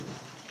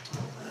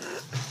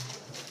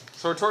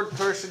So our Torah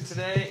portion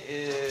today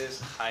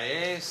is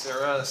Chaye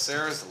Sarah,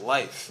 Sarah's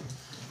life.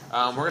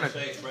 We're gonna.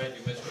 Say, Fred,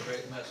 you missed a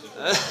great message.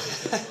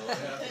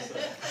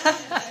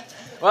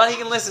 Well, he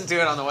can listen to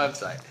it on the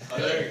website. Oh,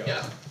 there you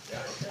go.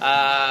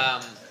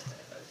 Yeah.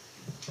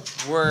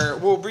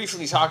 We'll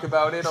briefly talk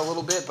about it a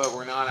little bit, but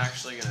we're not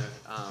actually gonna.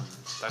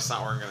 That's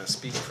not where we're gonna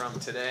speak from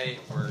today.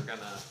 We're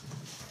gonna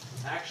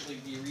actually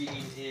be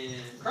reading in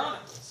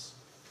Chronicles.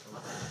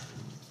 A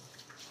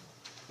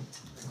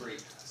great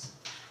passage.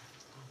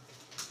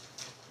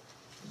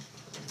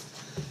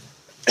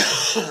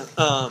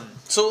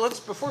 So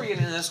before we get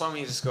into this, why don't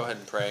we just go ahead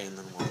and pray, and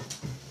then we'll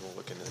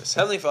look into this.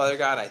 Heavenly Father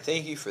God, I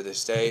thank you for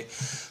this day,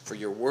 for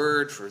your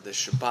word, for the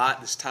Shabbat,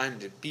 this time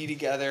to be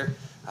together,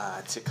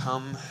 to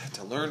come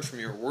to learn from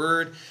your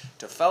word,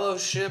 to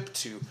fellowship,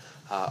 to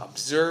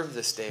observe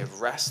this day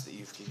of rest that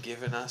you've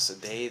given us, a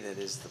day that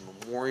is the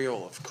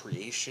memorial of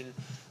creation,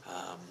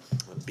 the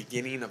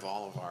beginning of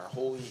all of our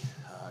holy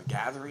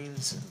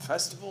gatherings and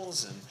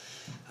festivals, and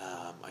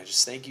I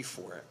just thank you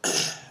for it.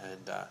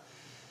 And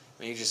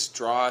may you just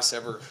draw us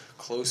ever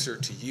closer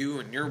to you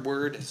and your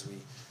word as we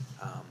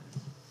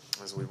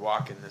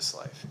walk in this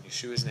life. In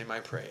Yeshua's name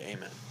I pray.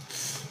 Amen.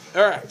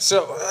 All right,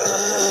 so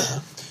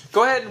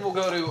go ahead and we'll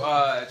go to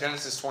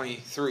Genesis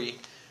 23.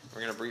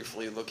 We're going to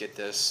briefly look at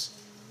this.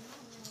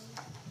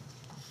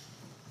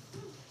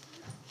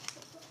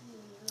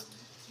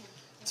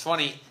 It's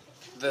funny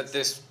that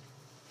this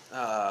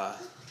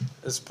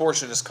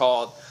portion is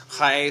called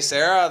Chaye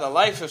Sarah, the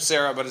life of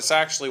Sarah, but it's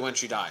actually when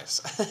she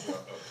dies.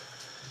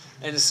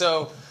 And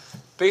so,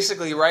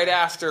 basically, right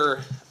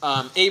after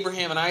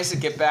Abraham and Isaac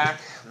get back,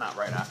 not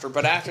right after,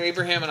 but after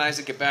Abraham and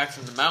Isaac get back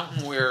from the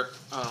mountain where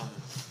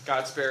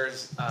God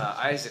spares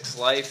Isaac's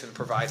life and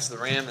provides the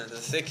ram in the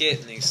thicket,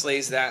 and he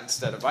slays that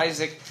instead of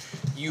Isaac,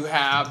 you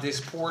have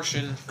this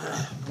portion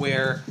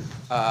where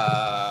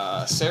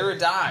Sarah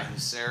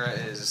dies. Sarah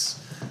is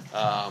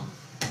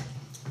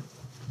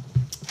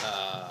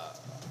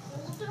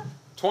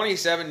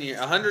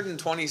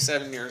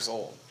 127 years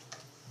old.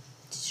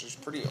 She's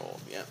pretty old,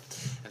 yeah.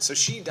 And so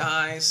she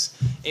dies.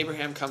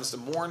 Abraham comes to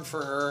mourn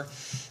for her,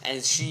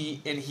 and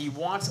he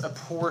wants a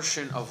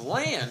portion of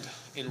land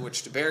in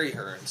which to bury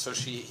her. And so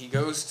he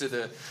goes to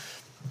the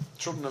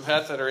children of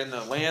Heth that are in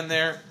the land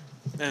there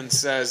and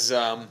says,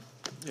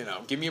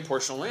 give me a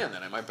portion of land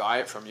that I might buy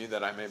it from you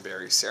that I may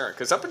bury Sarah.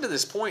 Because up until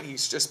this point,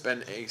 he's just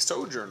been a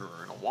sojourner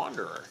and a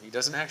wanderer. He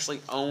doesn't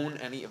actually own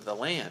any of the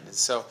land. And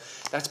so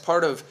that's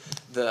part of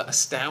the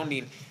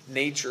astounding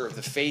nature of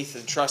the faith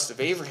and trust of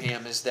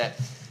Abraham, is that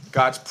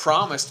God's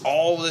promised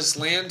all this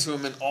land to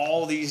him and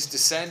all these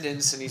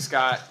descendants, and he's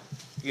got,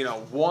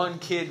 one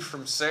kid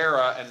from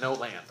Sarah and no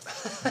land.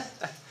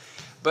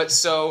 But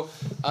so,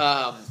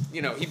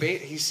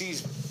 he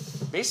sees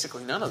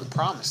basically none of the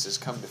promises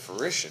come to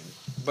fruition,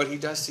 but he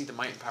does see the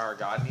might and power of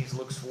God, and he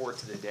looks forward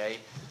to the day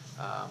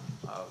of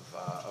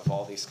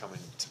all these coming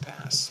to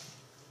pass.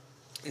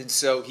 And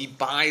so he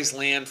buys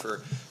land for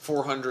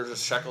 400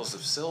 shekels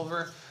of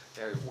silver,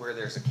 where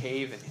there's a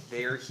cave, and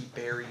there he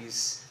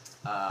buries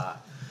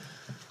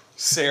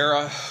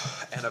Sarah,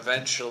 and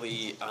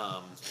eventually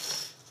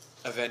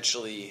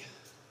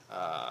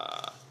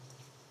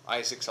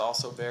Isaac's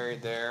also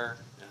buried there,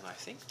 and I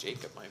think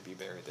Jacob might be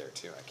buried there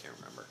too. I can't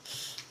remember.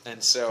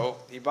 And so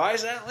he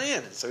buys that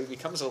land, and so he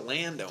becomes a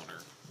landowner,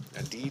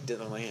 a deed to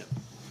the land.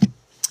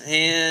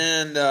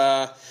 And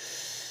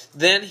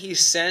then he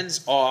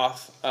sends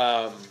off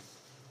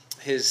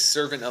his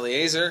servant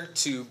Eliezer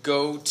to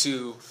go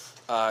to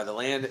the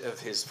land of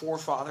his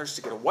forefathers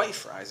to get a wife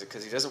for Isaac,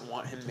 because he doesn't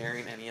want him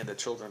marrying any of the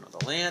children of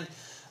the land.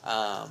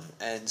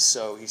 And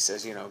so he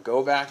says,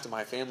 go back to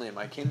my family and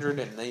my kindred,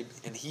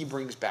 and he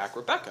brings back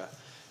Rebekah.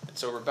 And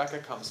so Rebekah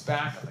comes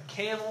back on the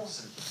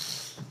camels,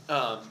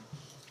 and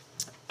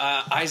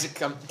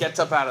Isaac gets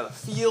up out of the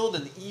field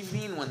in the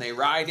evening when they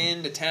ride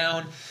into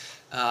town,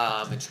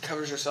 and she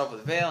covers herself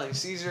with a veil, and he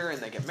sees her, and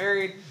they get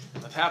married,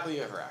 and live happily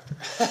ever after.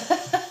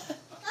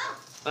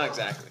 Not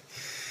exactly.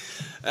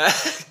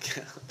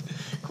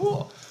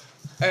 Cool.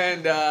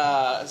 And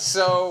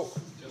so...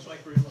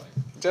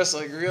 Just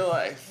like real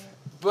life.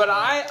 But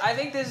I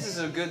think this is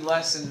a good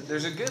lesson.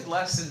 There's a good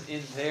lesson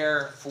in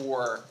there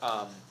for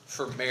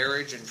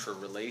marriage and for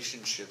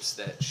relationships,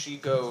 that she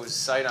goes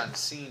sight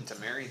unseen to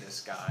marry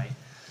this guy,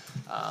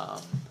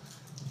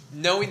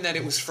 knowing that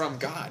it was from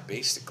God,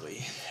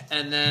 basically.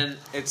 And then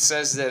it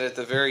says that at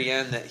the very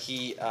end that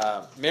he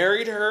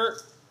married her.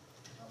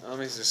 Let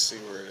me just see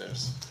where it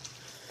is.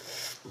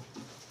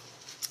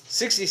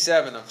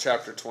 67 of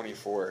chapter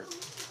 24.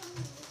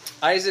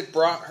 Isaac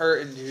brought her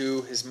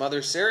into his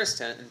mother Sarah's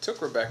tent and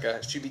took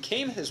Rebekah. She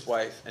became his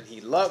wife, and he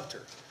loved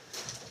her.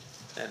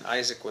 And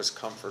Isaac was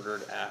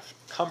comforted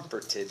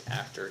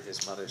after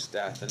his mother's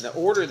death. And the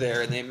order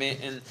there, and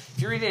if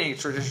you read any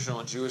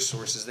traditional Jewish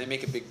sources, they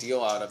make a big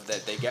deal out of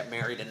that they get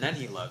married and then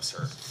he loves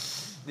her.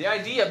 The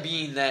idea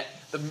being that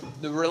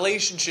the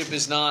relationship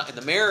is not, and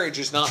the marriage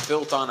is not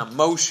built on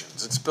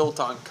emotions. It's built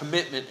on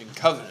commitment and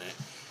covenant.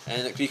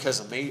 And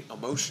because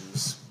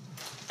emotions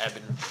ebb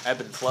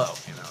and flow,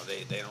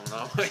 they don't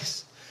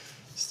always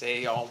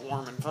stay all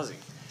warm and fuzzy.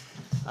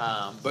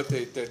 But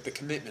the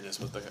commitment is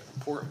what the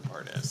important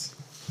part is.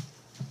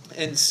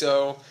 And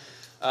so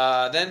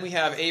then we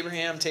have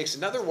Abraham takes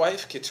another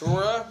wife,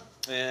 Keturah,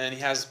 and he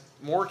has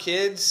more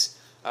kids.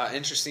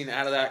 Interesting,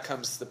 out of that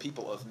comes the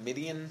people of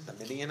Midian, the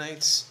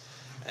Midianites.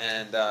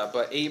 And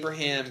but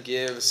Abraham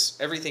gives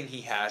everything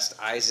he has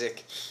to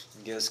Isaac,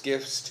 and gives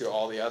gifts to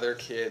all the other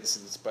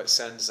kids, but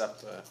sends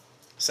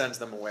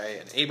them away.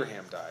 And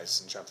Abraham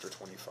dies in chapter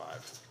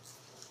 25.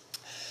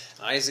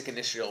 Isaac and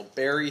Ishmael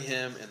bury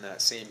him in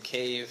that same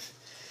cave,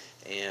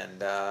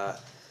 and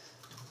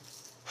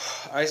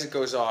Isaac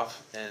goes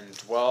off and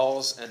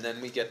dwells, and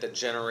then we get the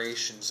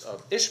generations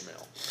of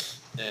Ishmael,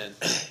 and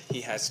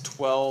he has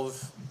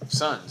 12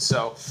 sons.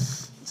 So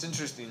it's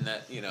interesting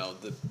that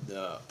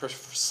the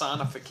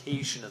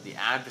personification of the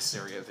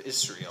adversary of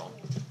Israel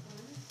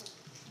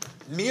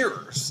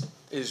mirrors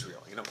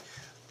Israel.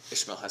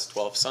 Ishmael has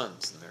 12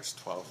 sons, and there's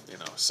 12.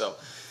 So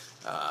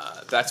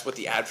that's what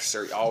the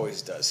adversary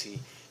always does.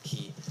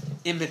 He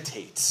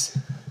imitates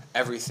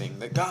everything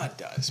that God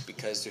does,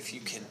 because if you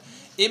can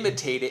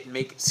imitate it and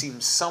make it seem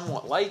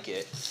somewhat like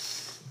it,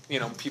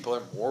 people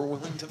are more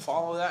willing to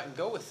follow that and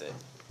go with it.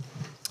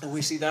 And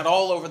we see that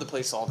all over the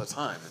place all the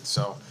time. And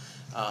so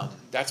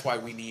that's why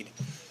we need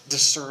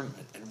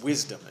discernment and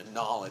wisdom and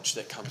knowledge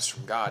that comes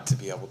from God to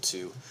be able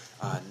to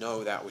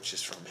know that which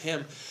is from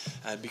Him.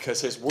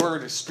 Because His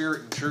Word is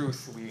spirit and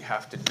truth, we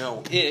have to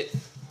know it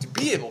to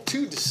be able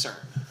to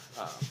discern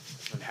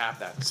and have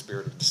that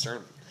spirit of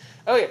discernment.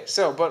 Okay,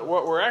 but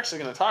what we're actually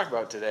going to talk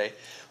about today,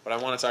 what I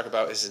want to talk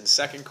about is in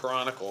 2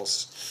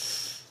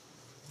 Chronicles.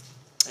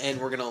 And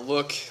we're going to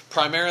look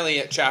primarily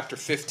at chapter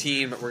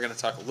 15, but we're going to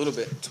talk a little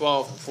bit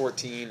 12 and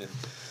 14 and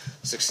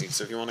 16.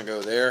 So if you want to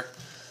go there.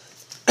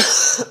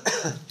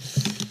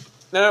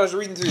 Now, I was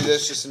reading through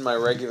this just in my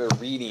regular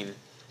reading.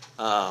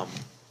 And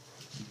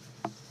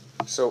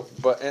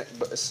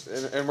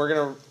we're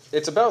going to,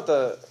 it's about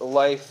the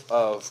life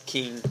of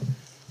King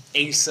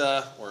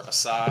Asa, or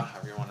Asa,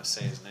 however you want to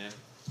say his name.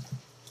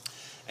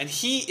 And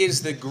he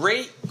is the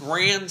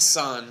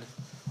great-grandson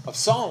of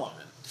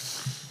Solomon.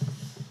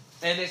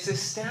 And it's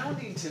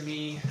astounding to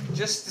me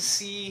just to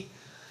see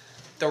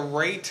the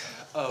rate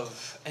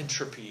of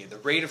entropy, the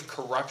rate of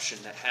corruption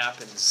that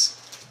happens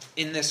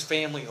in this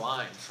family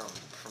line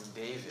from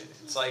David.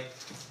 It's like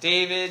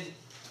David,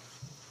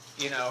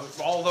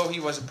 although he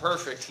wasn't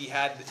perfect, he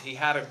had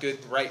a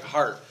good, right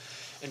heart.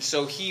 And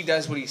so he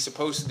does what he's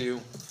supposed to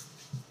do.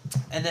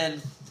 And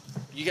then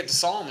you get to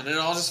Solomon, and it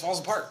all just falls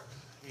apart.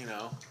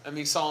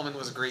 Solomon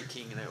was a great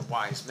king and a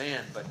wise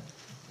man, but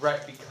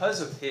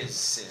because of his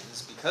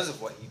sins, because of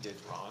what he did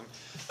wrong,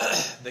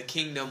 the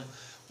kingdom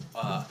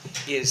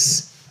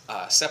is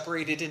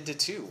separated into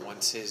two.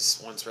 Once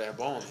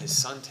Rehoboam, his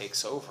son,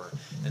 takes over,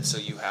 and so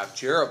you have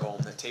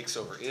Jeroboam that takes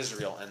over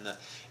Israel,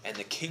 and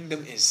the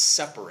kingdom is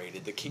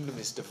separated. The kingdom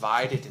is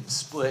divided and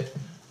split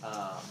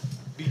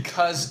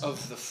because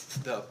of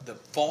the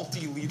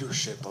faulty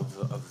leadership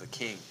of the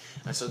king,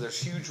 and so there's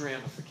huge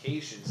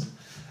ramifications.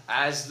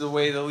 As the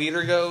way the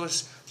leader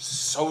goes,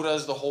 so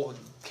does the whole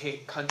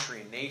country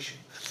and nation.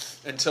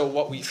 And so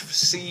what we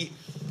see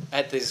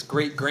at this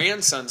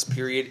great-grandson's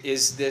period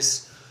is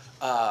this,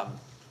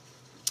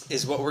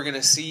 is what we're going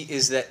to see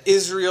is that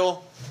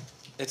Israel,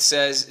 it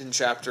says in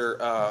chapter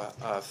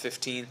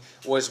 15,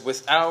 was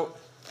without,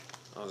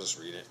 I'll just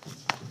read it.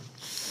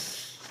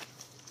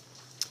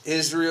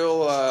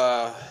 Israel,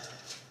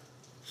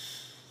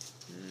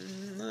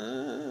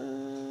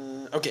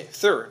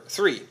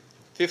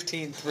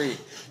 15:3.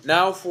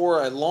 Now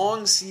for a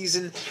long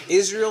season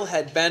Israel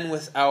had been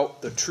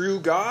without the true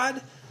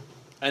God,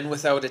 and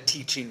without a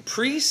teaching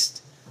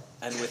priest,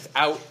 and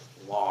without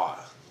law.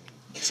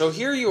 So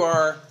here you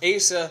are,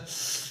 Asa,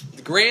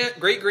 the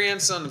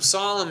great-grandson of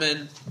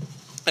Solomon,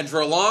 and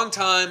for a long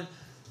time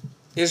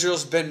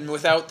Israel's been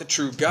without the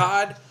true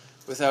God,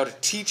 without a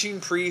teaching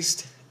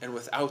priest, and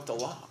without the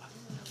law.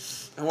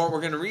 And what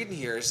we're going to read in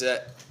here is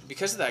that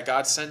because of that,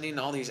 God's sending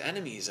all these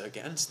enemies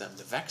against them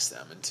to vex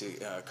them and to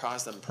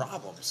cause them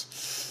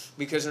problems,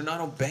 because they're not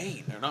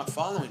obeying, they're not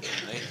following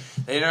Him.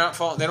 They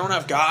don't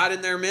have God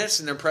in their midst,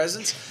 in their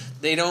presence.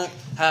 They don't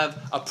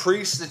have a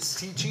priest that's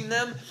teaching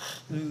them,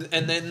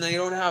 and then they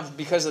don't have,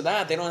 because of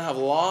that, they don't have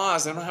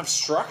laws, they don't have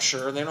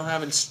structure, they don't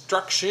have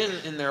instruction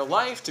in their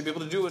life to be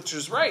able to do what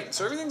is right.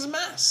 So everything's a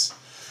mess.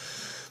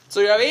 So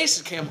you have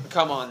Asa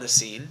come on the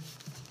scene,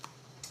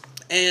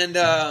 and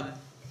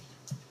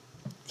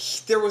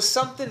there was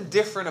something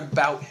different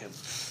about him.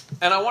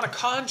 And I want to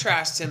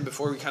contrast him,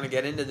 before we kind of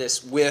get into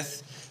this,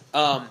 with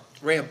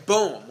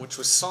Rehoboam, which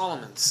was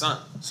Solomon's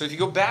son. So if you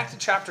go back to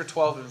chapter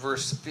 12 and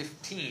verse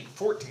 14,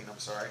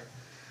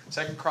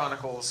 2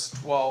 Chronicles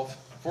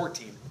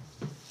 12:14,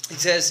 it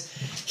says,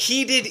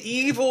 "He did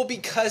evil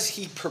because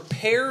he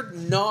prepared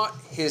not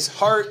his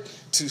heart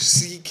to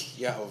seek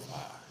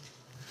Yehovah."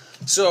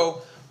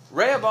 So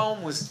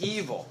Rehoboam was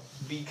evil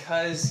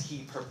because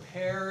he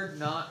prepared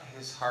not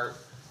his heart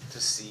to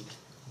seek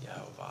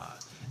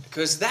Yehovah.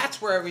 Because that's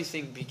where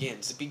everything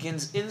begins. It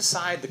begins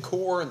inside the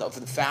core and of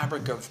the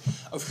fabric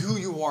of who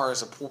you are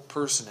as a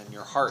person in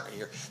your heart.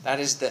 That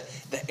is the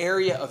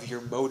area of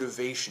your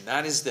motivation.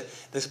 That is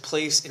this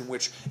place in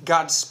which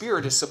God's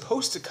Spirit is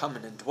supposed to come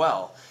in and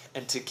dwell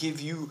and to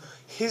give you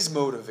His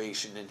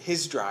motivation and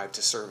His drive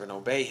to serve and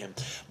obey Him.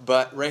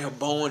 But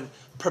Rehoboam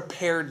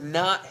prepared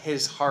not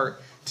his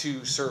heart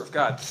to serve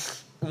God.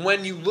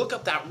 When you look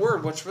up that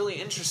word, what's really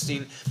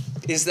interesting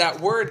is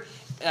that word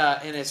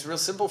in its real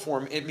simple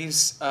form, it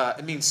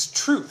means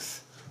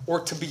truth,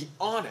 or to be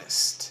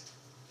honest.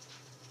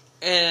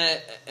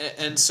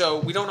 And so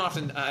we don't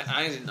often,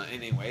 I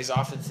anyways,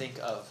 often think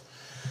of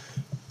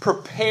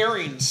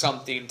preparing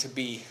something to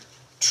be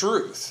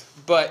truth,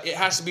 but it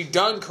has to be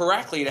done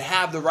correctly to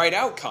have the right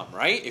outcome,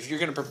 right? If you're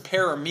going to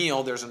prepare a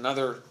meal, there's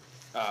another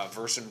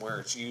verse in where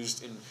it's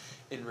used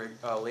in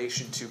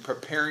relation to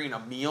preparing a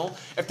meal.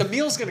 If the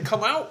meal is going to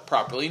come out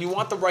properly and you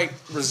want the right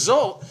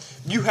result,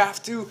 you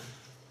have to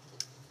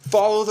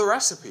follow the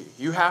recipe.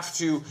 You have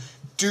to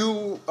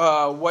do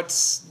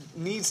what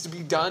needs to be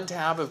done to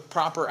have a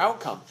proper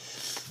outcome.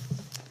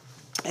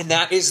 And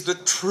that is the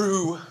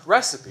true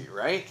recipe,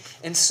 right?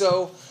 And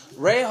so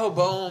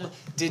Rehoboam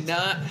did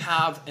not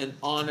have an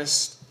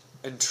honest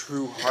and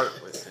true heart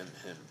within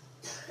him.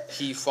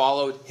 He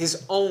followed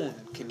his own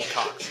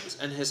concoctions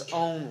and his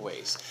own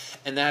ways.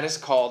 And that is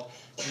called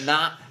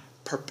not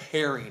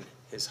preparing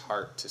his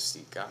heart to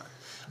seek God.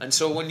 And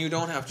so when you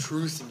don't have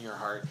truth in your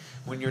heart,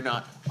 when you're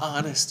not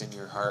honest in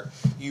your heart,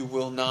 you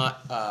will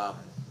not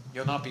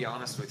be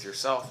honest with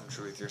yourself and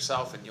true with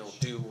yourself, and you'll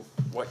do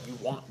what you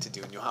want to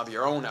do, and you'll have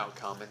your own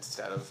outcome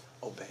instead of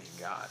obeying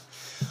God.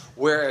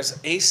 Whereas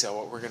Asa,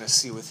 what we're going to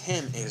see with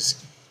him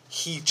is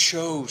he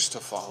chose to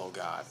follow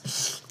God.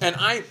 And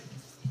I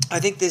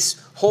think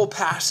this whole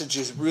passage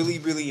is really,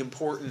 really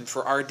important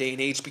for our day and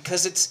age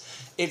because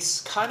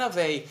it's kind of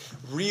a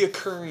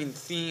reoccurring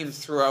theme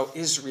throughout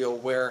Israel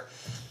where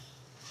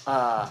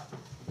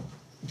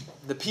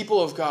the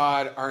people of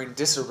God are in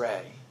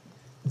disarray.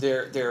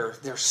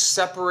 They're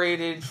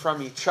separated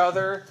from each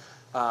other.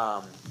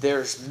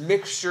 There's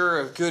mixture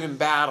of good and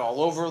bad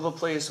all over the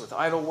place with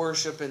idol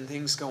worship and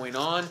things going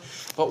on.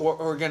 But what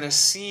we're going to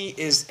see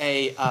is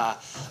a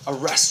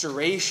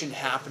restoration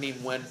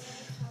happening when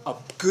a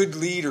good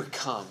leader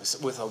comes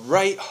with a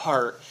right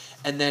heart,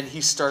 and then he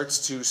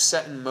starts to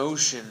set in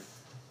motion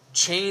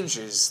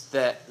changes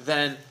that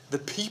then the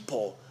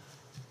people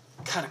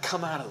kind of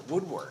come out of the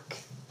woodwork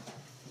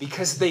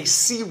because they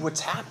see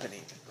what's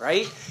happening,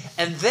 right?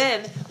 And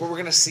then what we're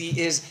going to see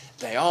is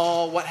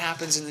what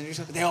happens in the New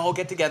Testament, they all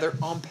get together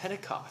on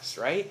Pentecost,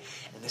 right?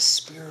 And the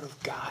Spirit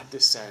of God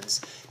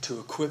descends to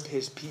equip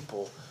His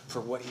people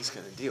for what He's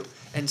going to do.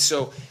 And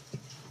so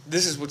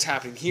this is what's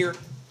happening here,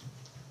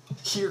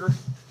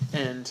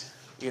 and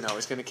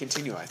it's going to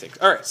continue, I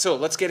think. All right, so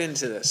let's get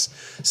into this.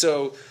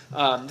 So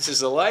this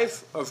is the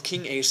life of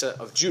King Asa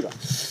of Judah.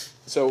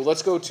 So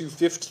let's go to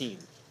 15.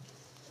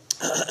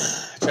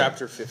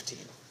 Chapter 15.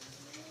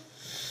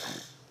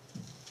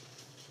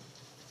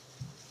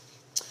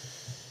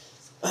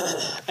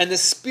 And the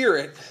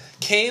Spirit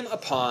came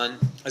upon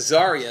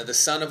Azariah, the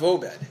son of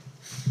Obed.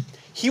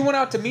 He went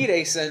out to meet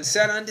Asa and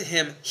said unto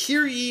him,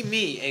 Hear ye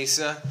me,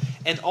 Asa,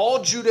 and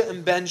all Judah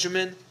and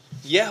Benjamin.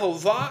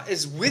 Jehovah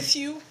is with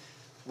you,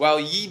 while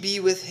ye be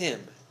with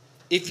him.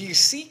 If you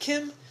seek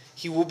him,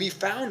 he will be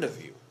found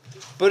of you.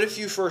 But if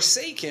you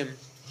forsake him,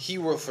 he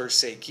will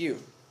forsake you.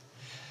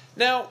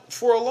 Now,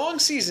 for a long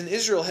season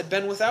Israel had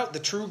been without the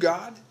true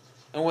God,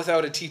 and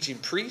without a teaching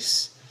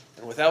priest,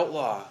 and without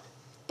law.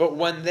 But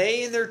when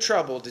they in their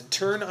trouble did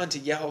turn unto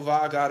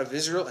Jehovah God of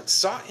Israel, and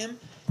sought him,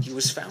 he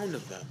was found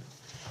of them.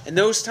 In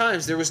those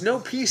times there was no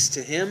peace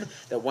to him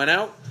that went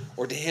out,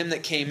 or to him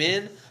that came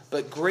in,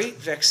 but great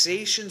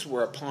vexations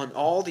were upon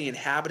all the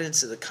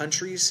inhabitants of the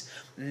countries.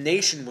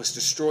 Nation was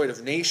destroyed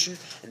of nation,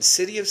 and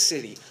city of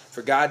city,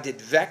 for God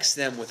did vex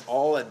them with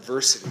all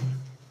adversity.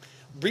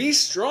 Be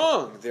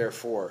strong,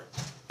 therefore,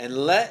 and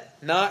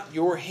let not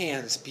your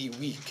hands be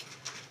weak,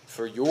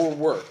 for your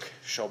work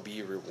shall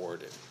be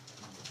rewarded.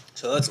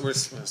 So we're going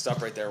to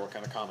stop right there. We'll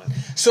kind of comment.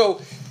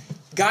 So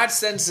God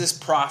sends this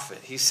prophet.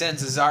 He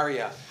sends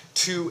Azariah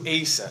to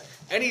Asa.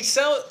 And he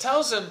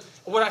tells him,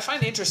 what I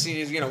find interesting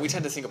is, we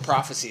tend to think of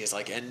prophecy as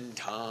like end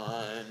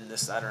time,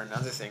 this, that, or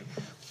another thing.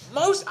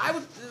 Most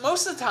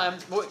of the time,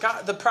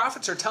 what the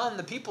prophets are telling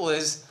the people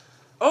is,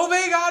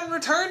 obey God and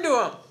return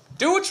to Him.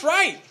 Do what's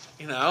right,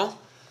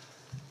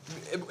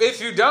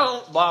 If you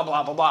don't, blah,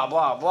 blah, blah, blah,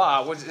 blah,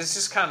 blah, which is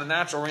just kind of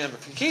natural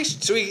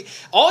ramification. So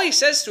all he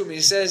says to him, he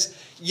says,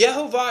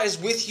 Jehovah is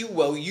with you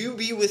while you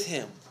be with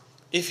him.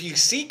 If you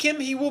seek him,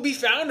 he will be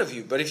found of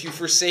you. But if you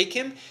forsake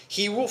him,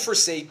 he will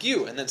forsake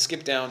you. And then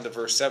skip down to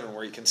verse 7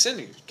 where he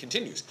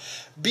continues.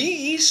 Be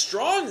ye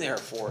strong,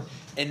 therefore,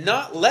 and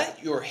not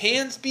let your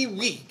hands be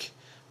weak,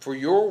 for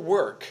your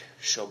work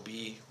shall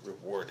be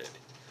rewarded.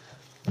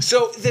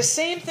 So the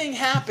same thing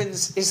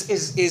happens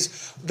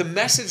is the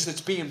message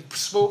that's being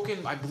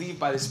spoken, I believe,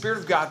 by the Spirit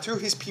of God through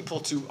his people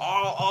to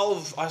all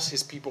of us,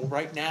 his people,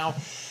 right now,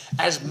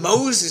 as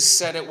Moses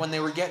said it when they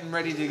were getting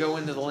ready to go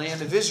into the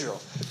land of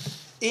Israel.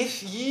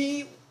 If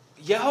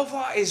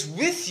Yehovah is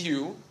with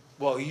you,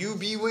 well, you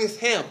be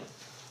with him.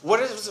 What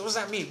does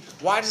that mean?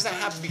 Why does that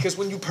happen? Because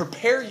when you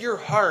prepare your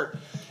heart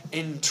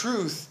in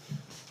truth,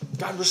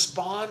 God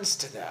responds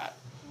to that.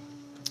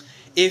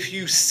 If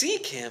you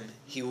seek him,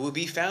 he will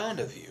be found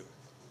of you.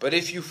 But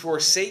if you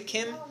forsake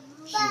him,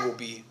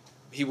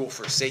 he will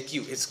forsake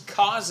you. It's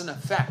cause and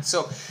effect.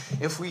 So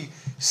if we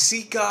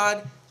seek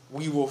God,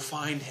 we will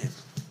find him.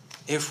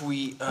 If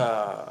we're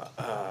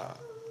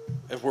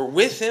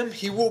with him,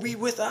 he will be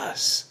with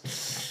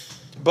us.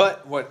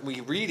 But what we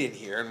read in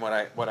here, and what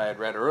I had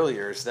read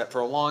earlier, is that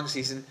for a long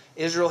season,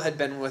 Israel had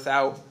been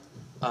without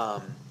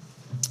a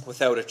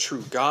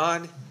true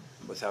God,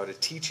 without a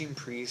teaching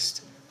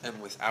priest, and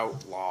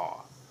without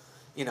law.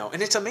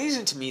 And it's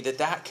amazing to me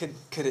that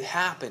could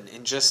happen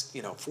in just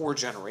 4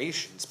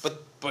 generations,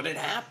 but it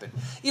happened.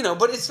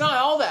 But it's not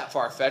all that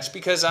far-fetched,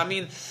 because I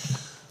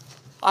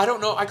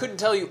don't know, I couldn't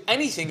tell you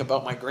anything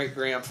about my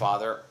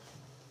great-grandfather.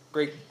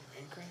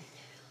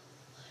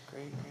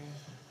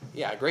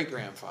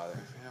 Great-grandfather.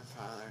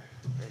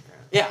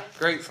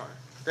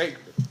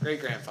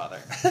 Great-grandfather.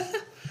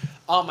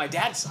 On my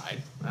dad's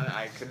side.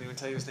 I couldn't even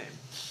tell you his name.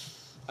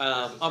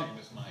 Same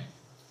as mine.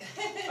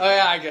 Oh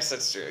yeah, I guess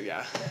that's true.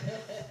 Yeah,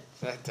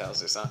 that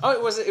tells us something.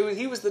 Oh,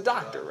 he was the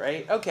doctor,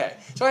 right? Okay,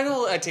 so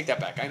I take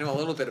that back. I know a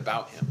little bit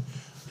about him.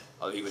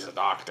 Oh, he was a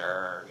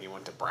doctor. He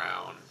went to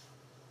Brown.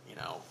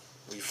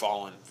 We've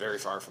fallen very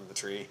far from the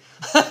tree.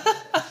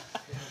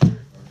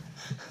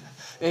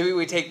 Maybe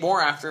we take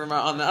more after him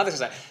on the other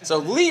side. So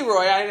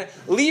Leroy,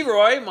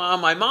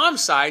 on my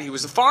mom's side, he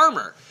was a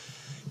farmer.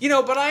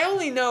 But I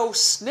only know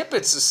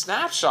snippets of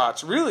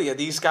snapshots, really, of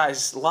these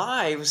guys'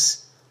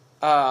 lives.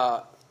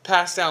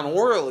 Passed down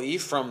orally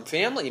from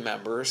family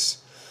members,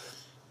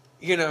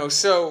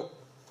 so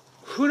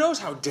who knows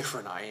how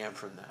different I am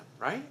from them,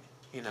 right?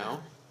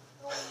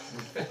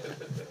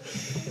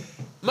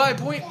 My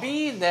point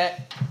being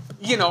that,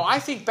 I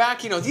think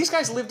back, these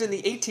guys lived in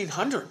the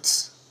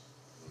 1800s.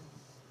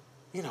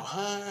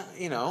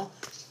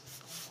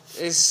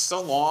 It's a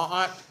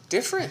lot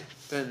different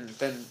than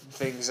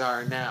things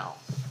are now.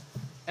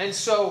 And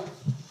so,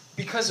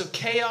 because of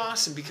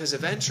chaos and because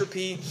of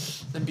entropy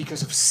and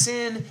because of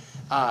sin,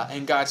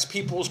 and God's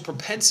people's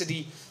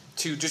propensity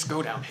to just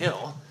go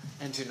downhill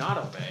and to not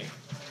obey,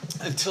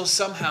 until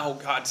somehow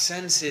God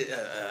sends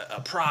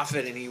a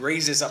prophet and he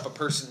raises up a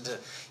person to,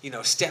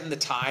 stem the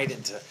tide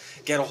and to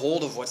get a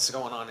hold of what's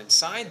going on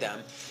inside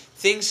them,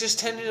 things just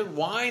tend to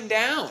wind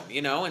down,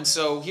 and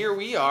so here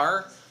we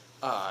are,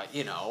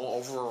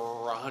 over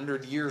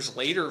 100 years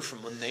later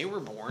from when they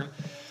were born.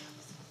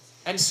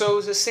 And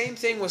so the same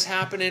thing was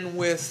happening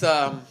with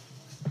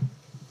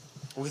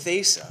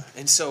Asa.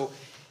 And so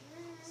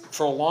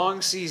for a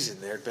long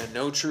season, there had been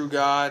no true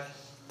God.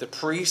 The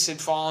priests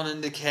had fallen in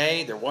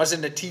decay. There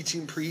wasn't a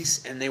teaching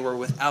priest, and they were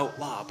without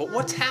law. But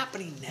what's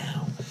happening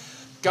now?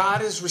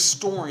 God is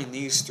restoring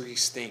these 3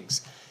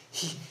 things.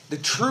 The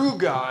true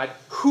God,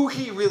 who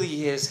he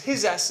really is,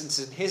 his essence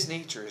and his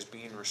nature is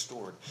being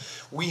restored.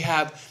 We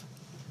have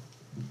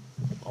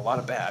a lot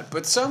of bad,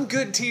 but some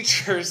good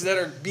teachers that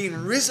are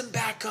being risen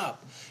back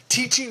up,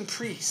 teaching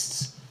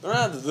priests. They're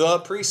not the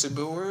priesthood,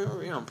 but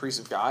we're priests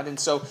of God. And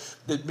so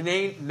the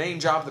main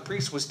job of the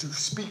priest was to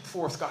speak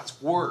forth God's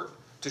word,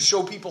 to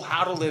show people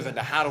how to live and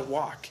to how to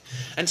walk.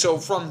 And so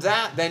from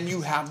that, then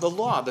you have the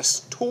law, the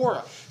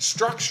Torah,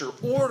 structure,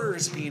 order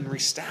is being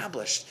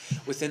reestablished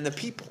within the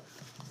people.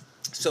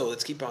 So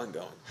let's keep on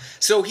going.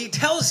 So he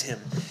tells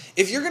him,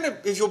 if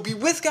you'll be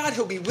with God,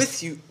 he'll be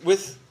with you.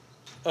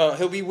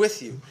 He'll be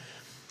with you.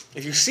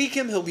 If you seek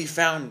him, he'll be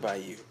found by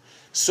you.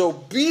 So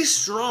be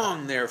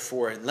strong,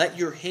 therefore, and let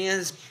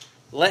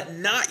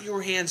not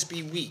your hands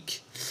be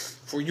weak,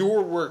 for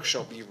your work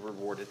shall be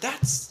rewarded.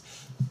 That's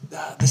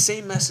the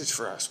same message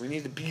for us. We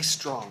need to be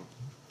strong.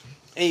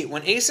 8.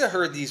 When Asa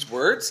heard these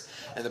words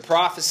and the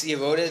prophecy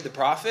of Oded the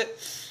prophet,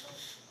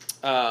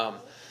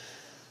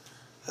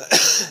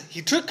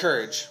 he took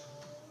courage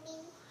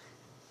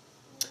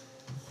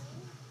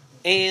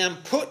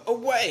and put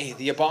away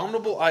the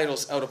abominable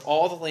idols out of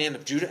all the land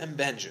of Judah and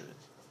Benjamin,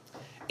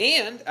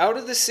 and out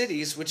of the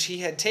cities which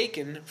he had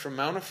taken from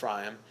Mount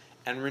Ephraim,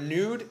 and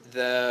renewed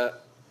the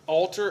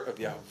altar of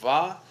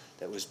Yehovah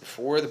that was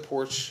before the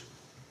porch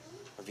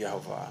of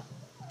Yehovah.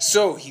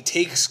 So he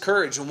takes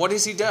courage, and what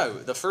does he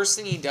do? The first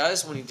thing he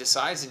does when he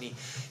decides and he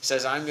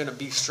says, I'm going to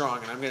be strong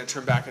and I'm going to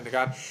turn back into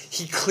God,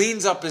 he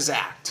cleans up his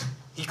act.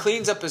 He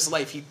cleans up his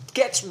life. He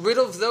gets rid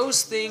of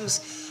those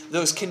things,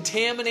 those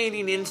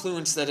contaminating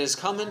influence that has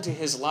come into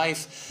his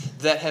life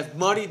that have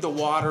muddied the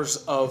waters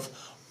of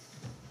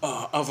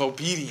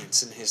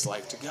obedience in his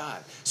life to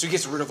God. So he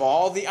gets rid of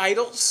all the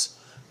idols.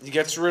 He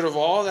gets rid of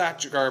all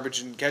that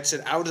garbage and gets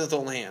it out of the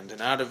land and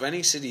out of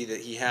any city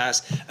that he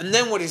has. And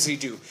then what does he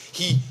do?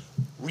 He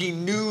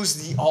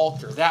renews the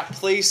altar, that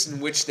place in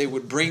which they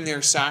would bring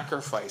their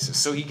sacrifices.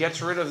 So he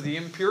gets rid of the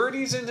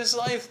impurities in his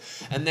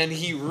life, and then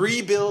he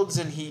rebuilds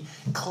and he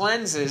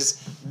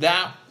cleanses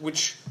that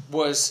which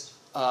was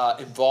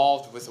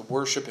involved with the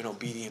worship and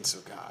obedience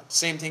of God.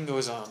 Same thing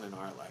goes on in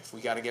our life.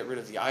 We got to get rid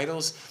of the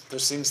idols,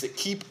 those things that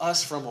keep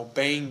us from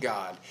obeying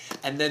God,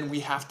 and then we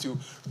have to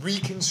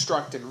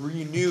reconstruct and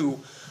renew,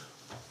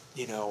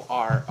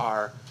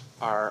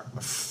 our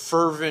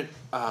fervent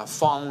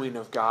following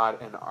of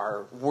God and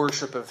our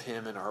worship of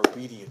Him and our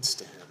obedience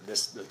to Him.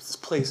 This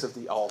place of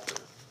the altar,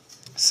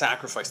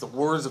 sacrifice, the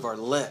words of our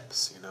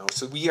lips.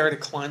 So we are to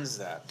cleanse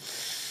that.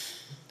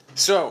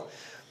 So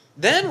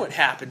then what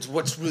happens?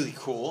 What's really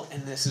cool,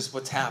 and this is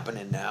what's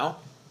happening now.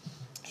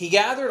 He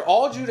gathered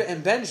all Judah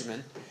and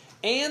Benjamin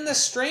and the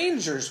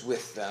strangers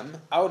with them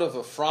out of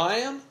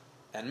Ephraim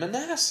and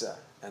Manasseh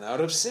and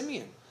out of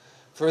Simeon.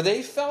 For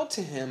they fell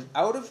to him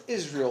out of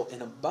Israel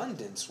in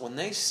abundance when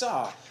they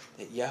saw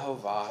that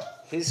Yehovah,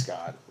 his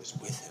God, was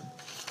with him.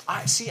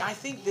 I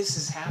think this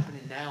is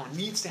happening now and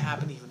needs to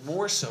happen even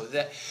more so,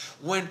 that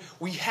when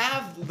we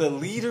have the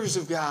leaders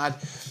of God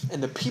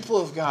and the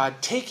people of God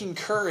taking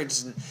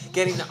courage and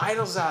getting the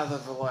idols out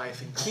of their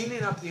life and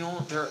cleaning up the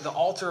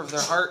altar of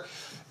their heart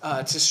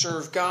to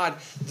serve God,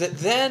 that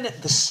then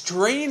the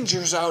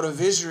strangers out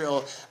of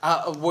Israel,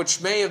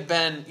 which may have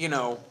been,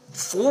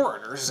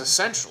 foreigners,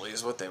 essentially,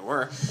 is what they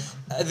were.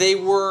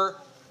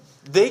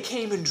 They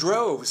came in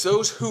droves.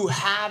 Those who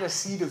had a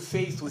seed of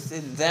faith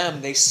within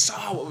them, they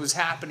saw what was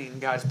happening in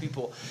God's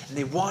people, and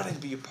they wanted to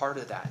be a part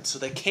of that. And so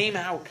they came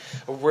out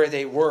of where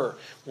they were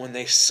when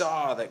they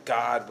saw that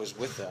God was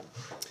with them.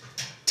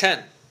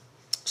 10.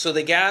 So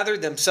they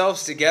gathered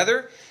themselves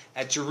together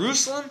at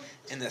Jerusalem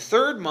in the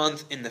 3rd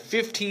month, in the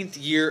 15th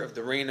year of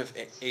the reign of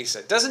Asa.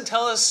 It doesn't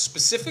tell us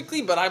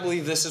specifically, but I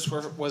believe this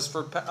was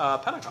for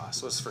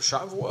Pentecost, was for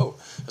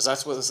Shavuot, because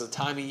that was the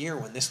time of year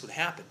when this would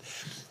happen.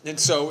 And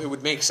so it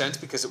would make sense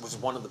because it was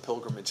one of the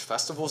pilgrimage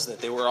festivals that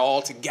they were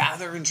all to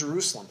gather in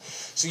Jerusalem.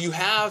 So you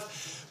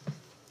have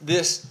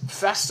this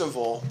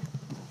festival,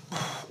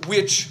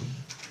 which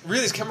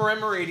really is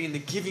commemorating the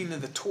giving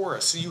of the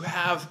Torah. So you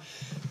have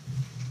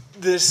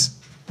this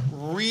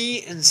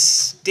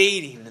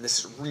reinstating and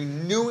this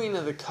renewing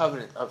of the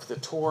covenant of the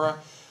Torah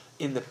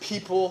in the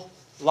people,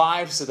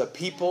 lives of the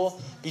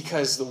people,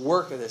 because the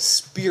work of the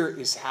Spirit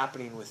is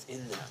happening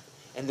within them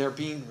and they're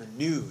being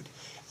renewed.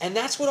 And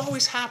that's what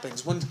always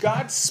happens. When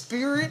God's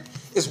Spirit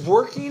is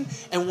working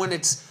and when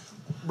it's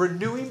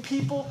renewing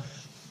people,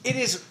 it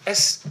is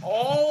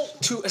all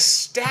to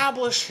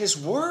establish His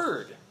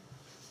Word.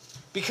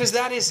 Because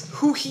that is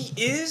who He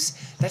is,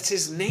 that's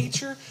His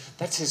nature,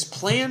 that's His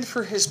plan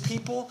for His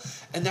people,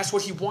 and that's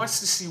what He wants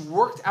to see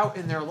worked out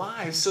in their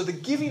lives. So the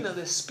giving of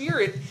the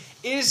Spirit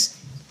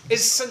is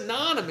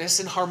synonymous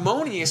and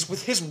harmonious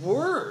with His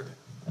Word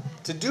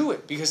to do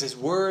it, because His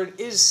Word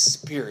is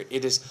Spirit.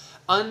 It is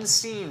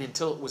unseen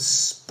until it was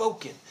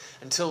spoken,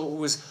 until it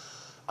was,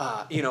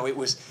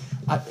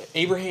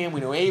 Abraham,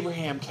 we know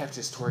Abraham kept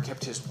his Torah,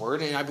 kept his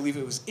Word, and I believe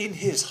it was in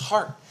his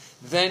heart.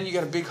 Then you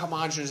got a big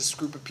homogenous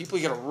group of people.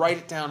 You got to write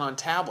it down on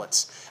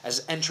tablets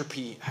as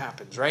entropy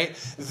happens, right?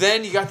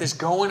 Then you got this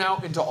going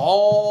out into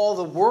all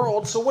the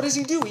world. So what does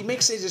he do? He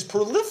makes it as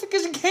prolific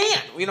as he can.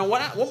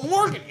 What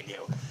more can you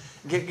do?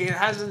 It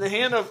has it in the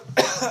hand of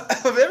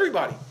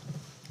everybody.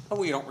 Oh,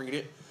 we don't read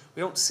it.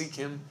 We don't seek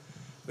Him.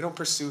 We don't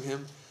pursue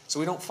Him. So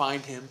we don't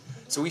find Him.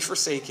 So we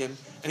forsake Him,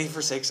 and He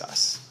forsakes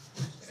us.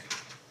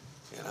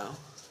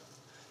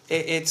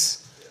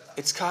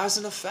 It's cause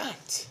and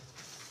effect.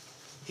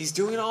 He's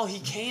doing all He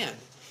can.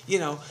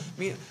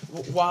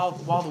 While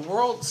the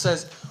world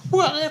says,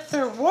 well, if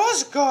there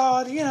was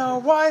God,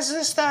 why is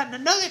this, that, and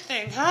another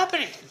thing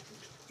happening?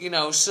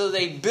 So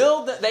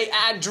they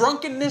add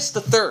drunkenness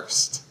to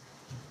thirst.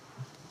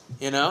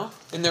 In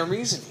their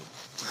reasoning.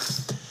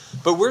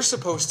 But we're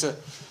supposed to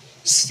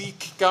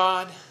seek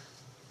God,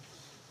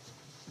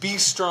 be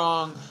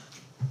strong,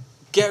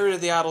 get rid of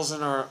the idols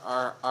in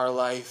our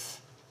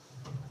life,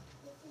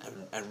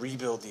 and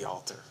rebuild the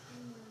altar.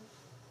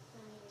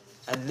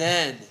 And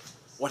then,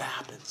 what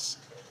happens?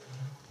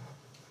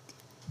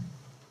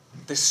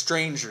 The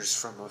strangers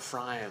from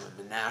Ephraim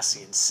and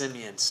Manasseh and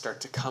Simeon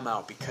start to come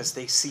out because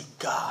they see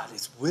God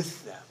is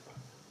with them.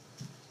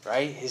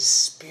 Right? His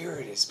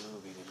Spirit is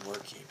moving and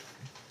working.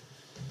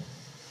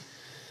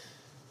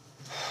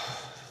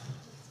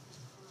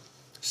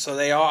 So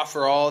they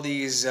offer all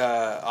these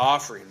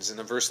offerings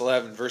in verse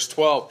 11. Verse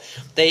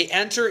 12. They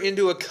enter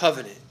into a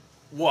covenant.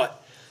 What?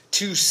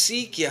 To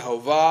seek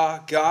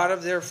Yehovah, God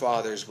of their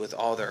fathers, with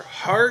all their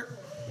heart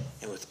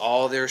and with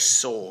all their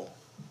soul.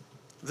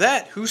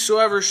 That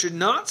whosoever should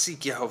not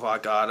seek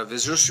Yehovah, God of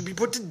Israel, should be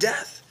put to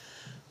death,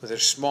 whether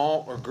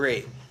small or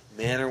great,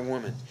 man or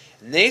woman.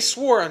 And they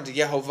swore unto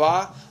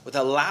Yehovah with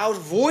a loud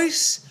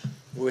voice,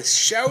 with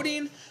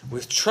shouting,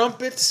 with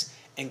trumpets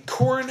and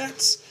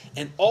cornets.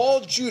 And all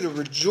Judah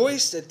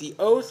rejoiced at the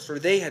oath, for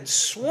they had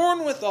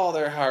sworn with all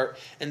their heart,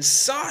 and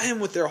sought Him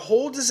with their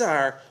whole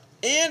desire,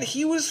 and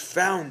He was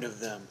found of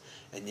them.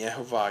 And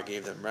Yehovah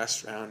gave them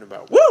rest round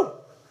about. Woo!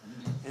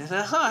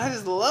 I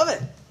just love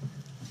it.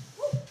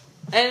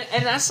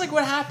 And that's like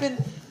what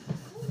happened.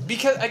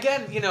 Because,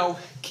 again,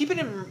 keep it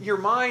in your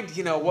mind,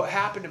 what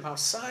happened in Mount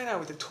Sinai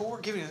with the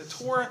Torah, giving the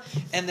Torah,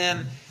 and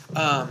then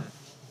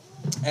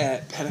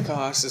at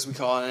Pentecost, as we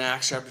call it in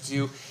Acts chapter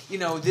 2,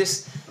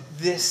 this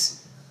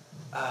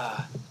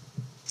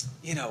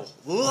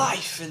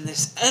life and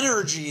this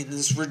energy and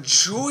this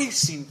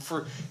rejoicing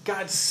for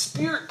God's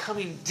Spirit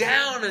coming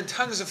down in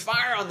tongues of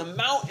fire on the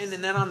mountain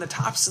and then on the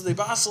tops of the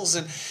apostles,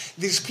 and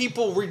these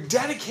people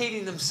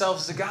rededicating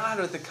themselves to God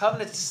with the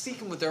covenant to seek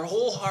Him with their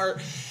whole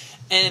heart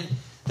and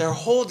their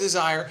whole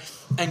desire,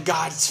 and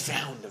God's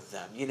found of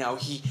them. He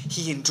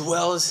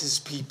indwells His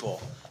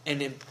people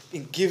and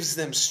gives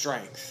them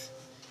strength,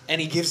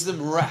 and He gives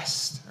them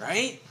rest,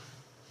 right?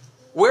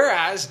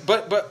 Whereas,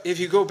 but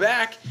if you go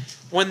back,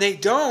 when they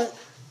don't,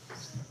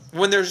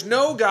 when there's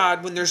no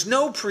God, when there's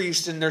no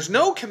priest, and there's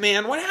no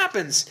command, what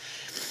happens?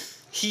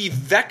 He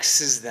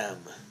vexes them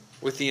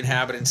with the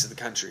inhabitants of the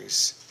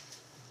countries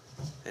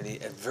and the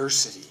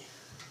adversity.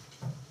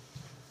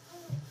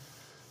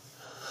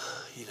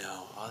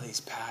 All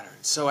these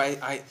patterns. So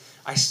I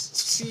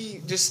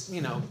see just,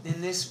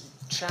 in this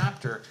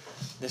chapter,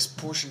 this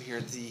portion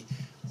here,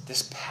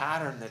 this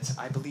pattern that's,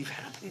 I believe,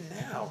 happening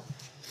now.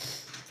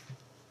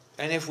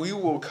 And if we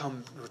will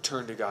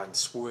return to God and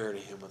swear to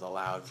Him with a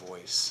loud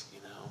voice,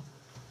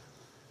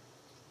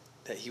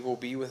 that He will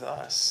be with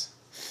us.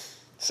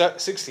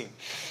 16.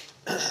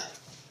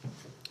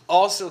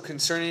 Also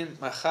concerning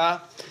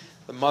Maachah,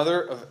 the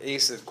mother of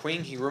Asa the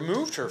queen, he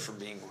removed her from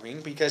being queen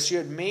because she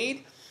had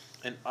made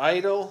an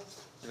idol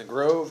in the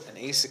grove,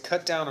 and Asa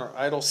cut down her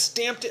idol,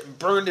 stamped it, and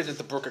burned it at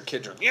the brook of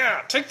Kidron.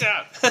 Yeah, take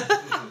that!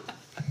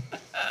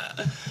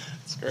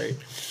 That's great.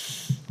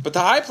 But the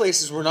high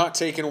places were not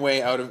taken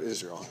away out of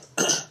Israel.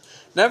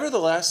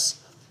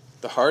 Nevertheless,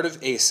 the heart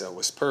of Asa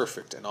was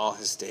perfect in all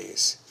his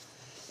days.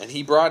 And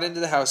he brought into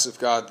the house of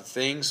God the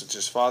things which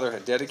his father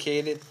had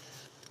dedicated,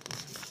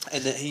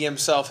 and that he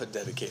himself had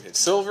dedicated: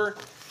 silver,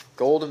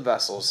 gold, and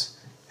vessels.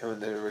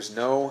 And there was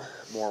no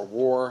more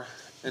war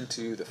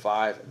into the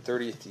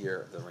 35th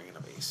year of the reign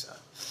of Asa.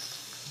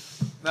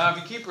 Now,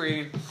 if you keep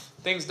reading,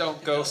 things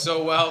don't go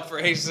so well for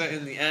Asa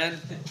in the end.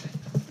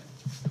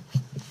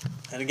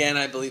 And again,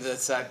 I believe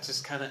that's that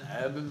just kind of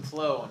ebb and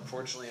flow,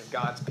 unfortunately, of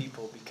God's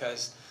people,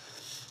 because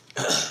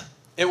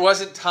it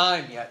wasn't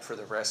time yet for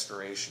the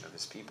restoration of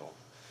His people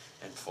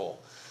in full.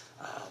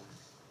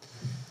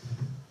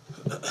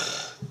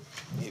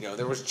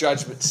 There was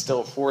judgment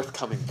still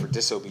forthcoming for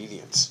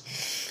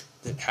disobedience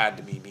that had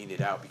to be meted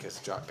out because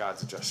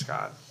God's a just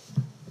God.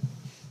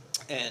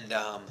 And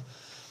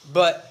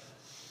but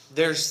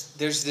there's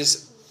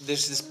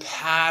this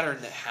pattern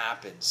that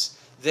happens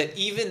that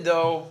even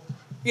though,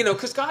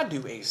 because God knew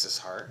Asa's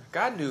heart,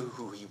 God knew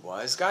who he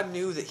was, God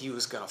knew that he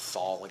was going to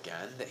fall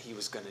again, that he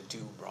was going to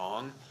do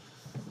wrong,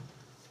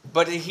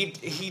 but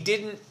he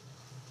didn't.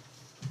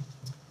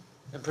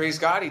 And praise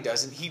God, he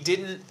doesn't. He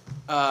didn't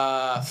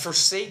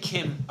forsake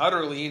him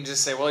utterly and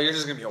just say, well, you're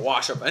just going to be a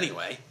wash-up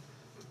anyway.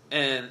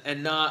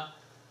 And not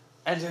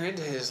enter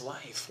into his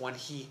life when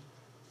he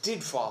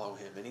did follow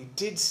him and he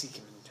did seek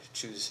him and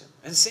choose him.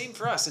 And same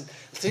for us. And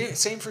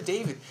same for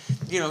David.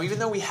 Even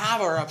though we have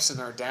our ups and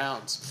our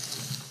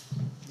downs,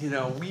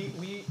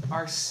 we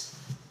are...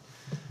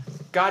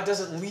 God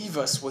doesn't leave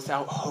us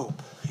without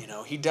hope.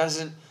 He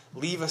doesn't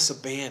leave us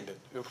abandoned.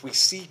 If we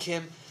seek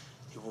him,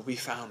 he will be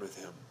found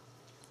with him.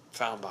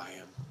 Found by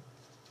him.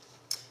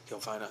 He'll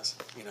find us,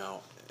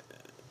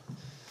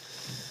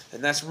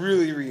 And that's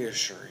really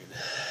reassuring.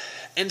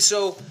 And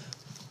so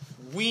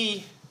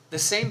the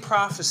same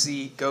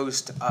prophecy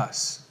goes to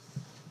us.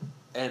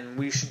 And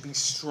we should be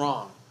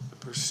strong and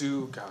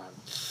pursue God.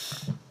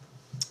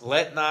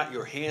 Let not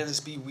your hands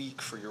be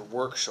weak, for your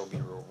work shall be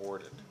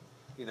rewarded.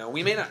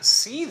 We may not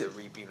see the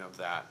reaping of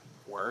that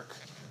work,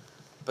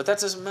 but that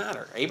doesn't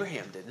matter.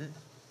 Abraham didn't,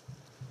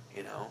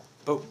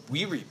 but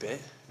we reap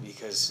it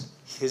because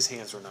his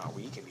hands were not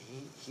weak and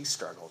he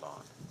struggled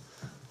on.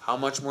 How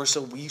much more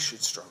so we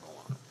should struggle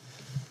on.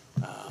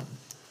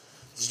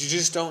 You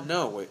just don't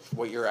know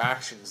what your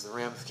actions, the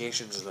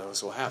ramifications of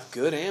those will have,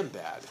 good and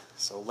bad.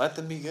 So let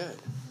them be good.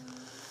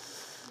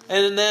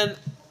 And then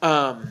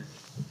I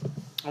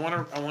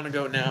want to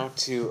go now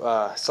to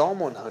Psalm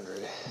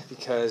 100,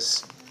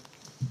 because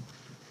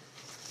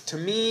for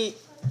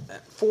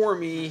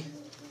me,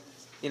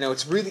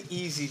 it's really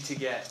easy to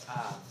get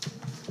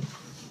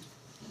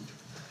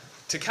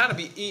to kind of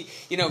be,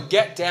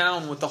 get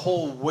down with the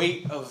whole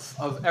weight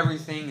of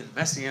everything in the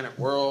Messianic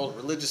world,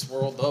 religious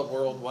world, the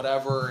world,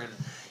 whatever, and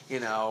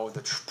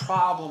the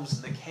problems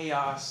and the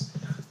chaos.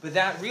 But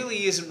that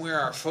really isn't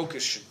where our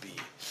focus should be.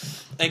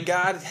 And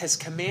God has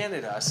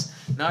commanded us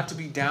not to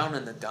be down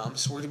in the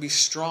dumps. We're to be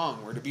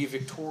strong. We're to be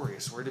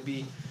victorious. We're to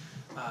be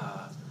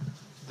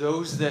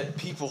those that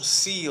people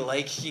see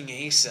like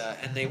King Asa,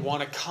 and they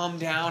want to come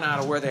down out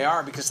of where they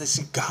are because they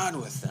see God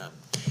with them.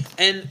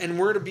 And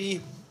we're to be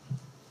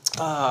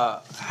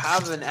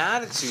have an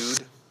attitude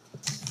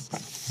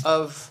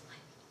of,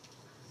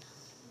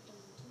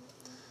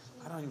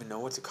 I don't even know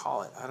what to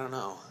call it. I don't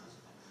know.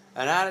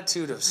 An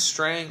attitude of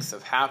strength,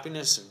 of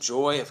happiness, of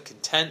joy, of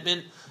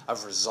contentment,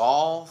 of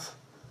resolve.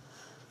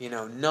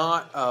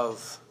 Not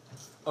of,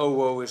 oh,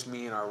 woe is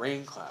me in our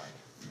rain cloud.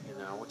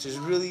 Which is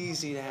really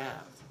easy to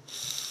have.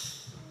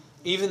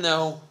 Even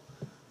though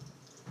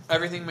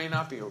everything may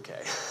not be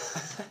okay.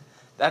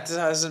 That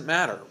doesn't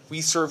matter.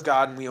 We serve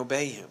God and we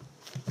obey Him.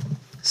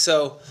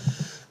 So,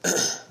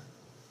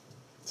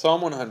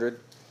 Psalm 100.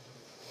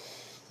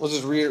 We'll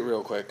just read it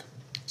real quick.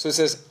 So it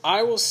says,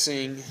 I will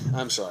sing.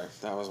 I'm sorry,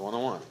 that was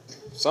 101.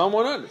 Psalm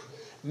 100.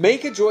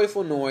 Make a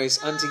joyful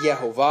noise unto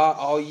Yehovah,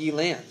 all ye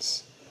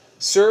lands.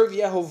 Serve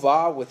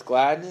Yehovah with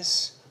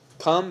gladness.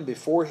 Come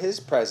before His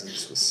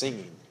presence with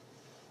singing.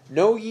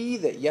 Know ye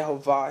that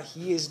Yehovah,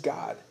 He is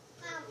God.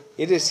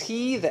 It is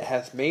He that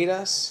hath made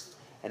us,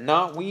 and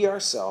not we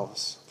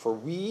ourselves, for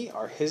we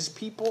are His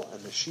people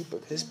and the sheep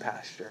of His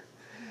pasture.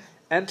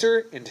 Enter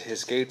into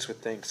His gates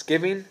with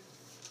thanksgiving,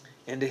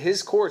 into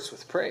His courts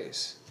with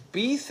praise.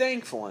 Be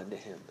thankful unto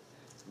Him,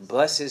 and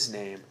bless His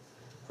name,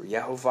 for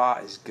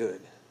Yehovah is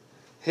good.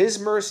 His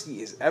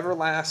mercy is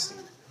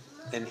everlasting,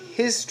 and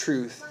His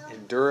truth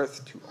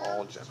endureth to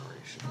all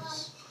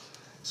generations.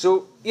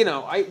 So,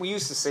 we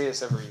used to say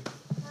this every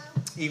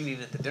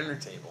evening at the dinner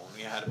table, and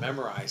we had it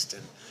memorized,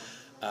 and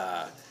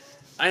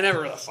I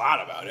never really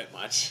thought about it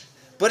much,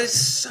 but it's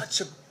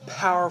such a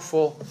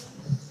powerful,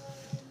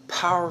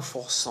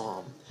 powerful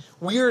psalm.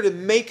 We are to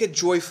make a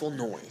joyful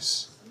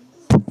noise.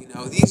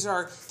 These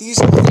are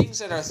things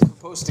that are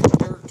supposed to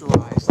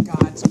characterize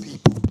God's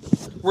people.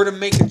 We're to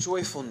make a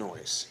joyful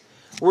noise.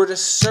 We're to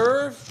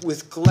serve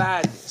with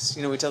gladness.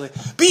 We tell them,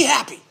 be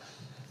happy.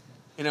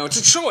 It's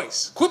a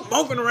choice. Quit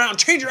moping around.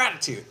 Change your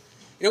attitude.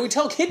 We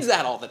tell kids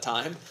that all the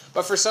time,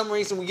 but for some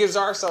reason we give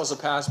ourselves a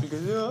pass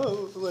because,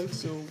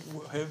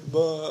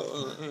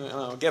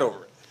 get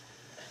over it.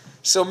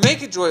 So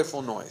make a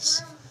joyful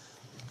noise.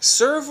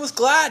 Serve with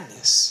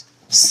gladness.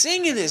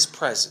 Sing in His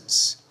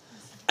presence.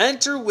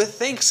 Enter with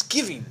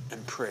thanksgiving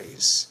and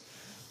praise.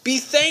 Be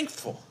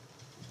thankful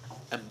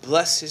and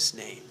bless His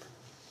name.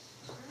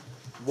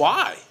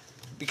 Why?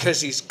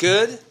 Because He's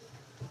good,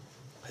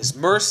 His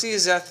mercy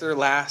is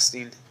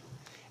everlasting,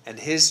 and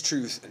His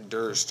truth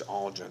endures to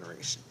all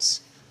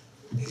generations.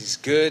 He's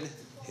good,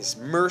 His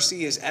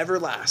mercy is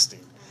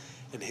everlasting,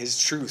 and His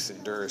truth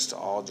endures to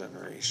all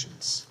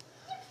generations.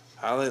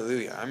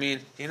 Hallelujah.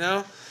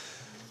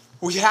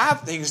 We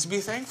have things to be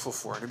thankful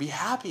for and to be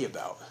happy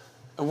about.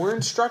 And we're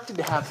instructed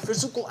to have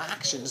physical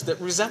actions that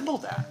resemble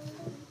that.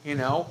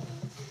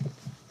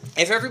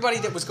 If everybody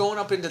that was going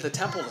up into the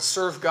temple to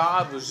serve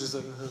God was just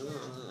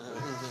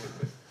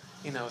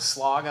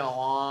slogging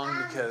along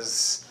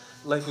because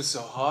life was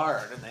so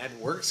hard and they had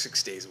to work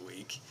 6 days a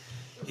week.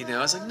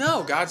 It's like,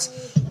 no,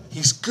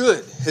 He's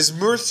good. His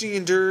mercy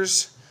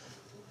endures,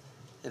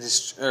 and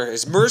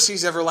His mercy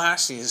is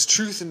everlasting. His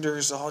truth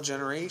endures to all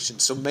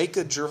generations. So make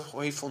a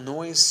joyful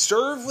noise.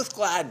 Serve with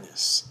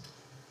gladness.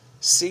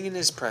 Sing in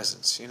His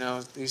presence.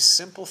 These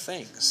simple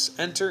things.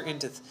 Enter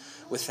into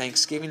with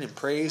thanksgiving and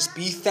praise.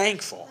 Be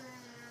thankful.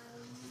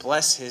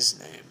 Bless His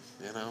name.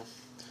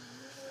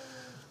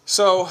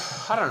 So,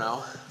 I don't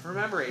know.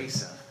 Remember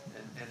Asa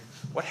and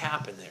what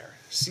happened there.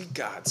 Seek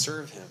God.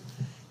 Serve Him.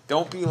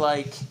 Don't be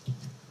like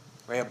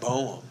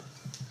Rehoboam,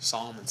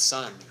 Solomon's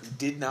son, who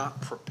did not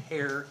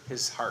prepare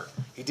his heart.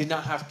 He did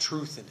not have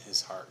truth in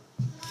his heart.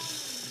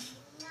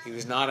 He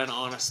was not an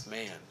honest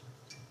man.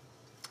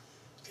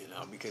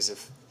 Because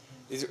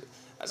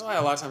that's why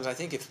a lot of times I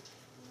think if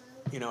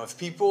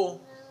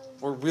people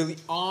were really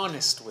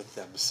honest with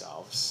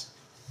themselves,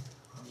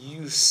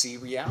 you see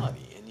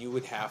reality, and you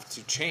would have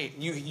to change.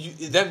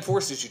 It then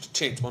forces you to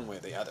change one way or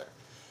the other.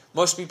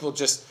 Most people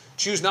just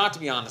choose not to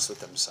be honest with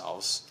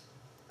themselves,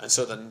 and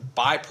so the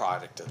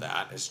byproduct of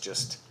that is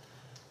just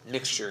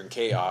mixture and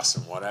chaos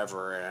and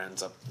whatever it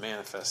ends up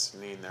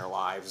manifesting their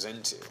lives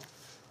into.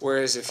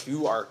 Whereas if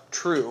you are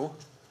true,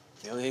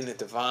 the only thing that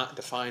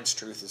defines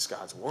truth is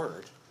God's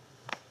Word,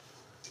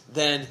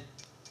 then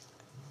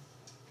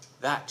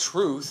that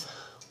truth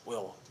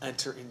will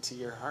enter into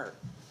your heart.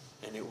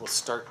 And it will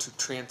start to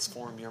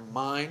transform your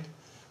mind,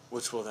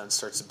 which will then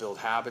start to build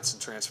habits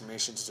and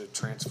transformations to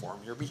transform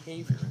your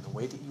behavior and the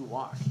way that you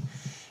walk.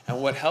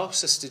 And what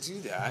helps us to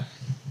do that,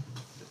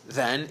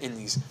 then, in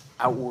these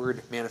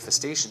outward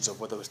manifestations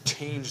of what the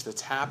change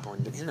that's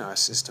happened in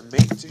us, is to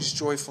make these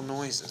joyful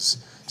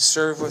noises,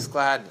 serve with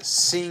gladness,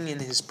 sing in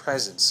His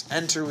presence,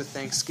 enter with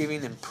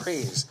thanksgiving and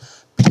praise,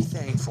 be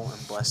thankful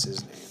and bless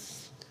His name.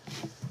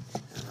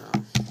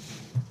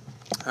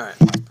 All right,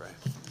 let's pray.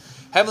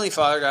 Heavenly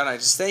Father, God, I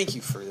just thank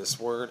You for this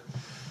word,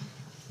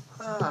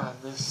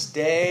 this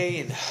day,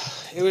 and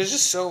it was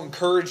just so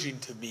encouraging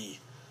to me.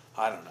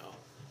 I don't know.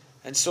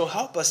 And so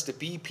help us to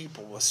be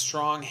people with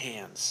strong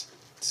hands,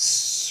 to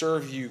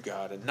serve You,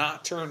 God, and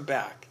not turn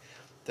back,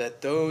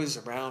 that those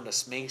around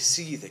us may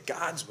see that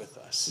God's with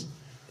us,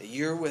 that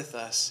You're with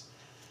us.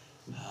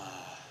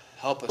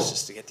 Help us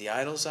just to get the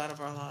idols out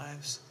of our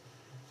lives,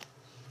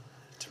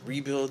 to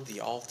rebuild the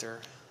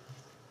altar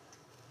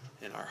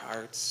in our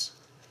hearts,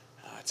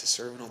 to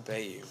serve and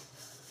obey You,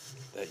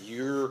 that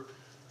Your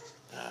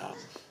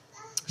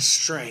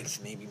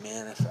strength may be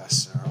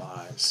manifest in our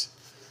lives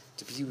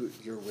to be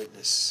your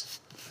witness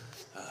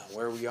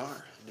where we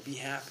are, and to be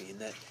happy, and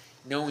that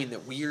knowing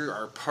that we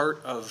are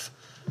part of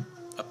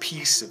a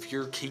piece of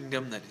your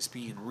kingdom that is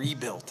being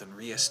rebuilt and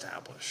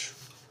reestablished,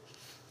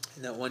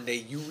 and that one day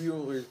you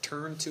will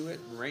return to it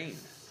and reign.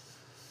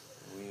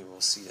 We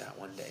will see that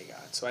one day,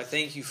 God. So I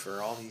thank you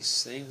for all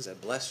these things. I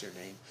bless your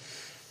name.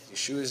 In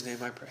Yeshua's name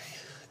I pray.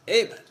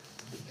 Amen.